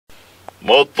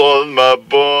مطل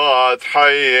مبوعت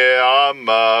حي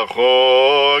عما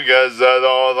خو جزد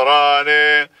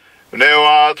عذراني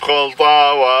نوعد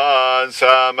خلطة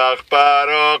وانسى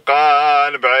مخبر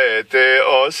قان بعيتي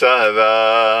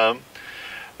أسهذا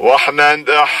واحنا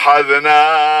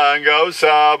ندحذنا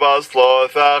قوسا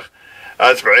بصلوثخ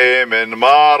أتبعي من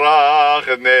مراخ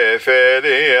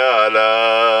نيثيليالان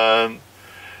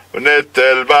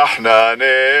ونتل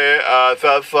بحناني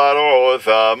أثثر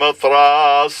عوثا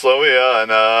مطراس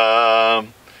صويانا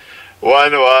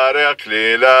وانوارق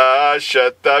ليلا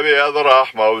الشتى بيض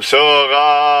رحمة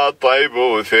وسوغا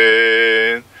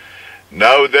طيبوثين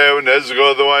نودي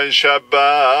ونزغذ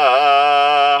ونشباح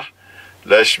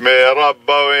لشمي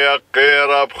ربا ويقي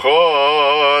رب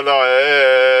خول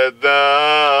عدان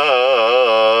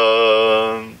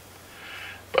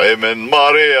من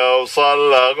مريا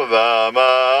وصلق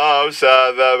ذاما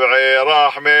وساذبعي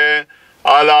رحمي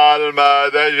على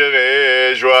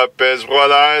المدجغيش وبس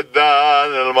بخل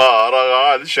عدان المارغ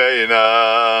على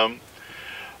شينام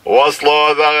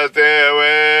وصلوا ضغتي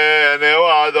ويني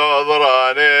وعدو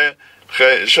ضراني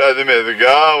خشد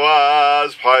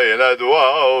مثقاواز بحيلة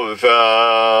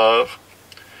ووثاخ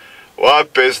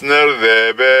وابس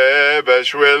نرذبي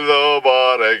بشوي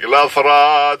ذوبارك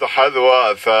لثرات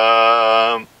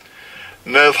حذواثام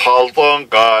نثخلطن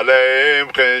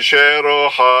قاليم خنشي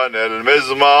روحان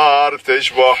المزمار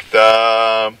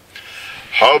تشبحتام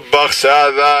حبخ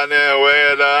ساذاني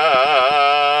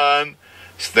ويلان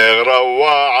سنغروا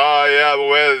عايب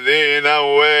وذين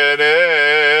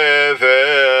ويني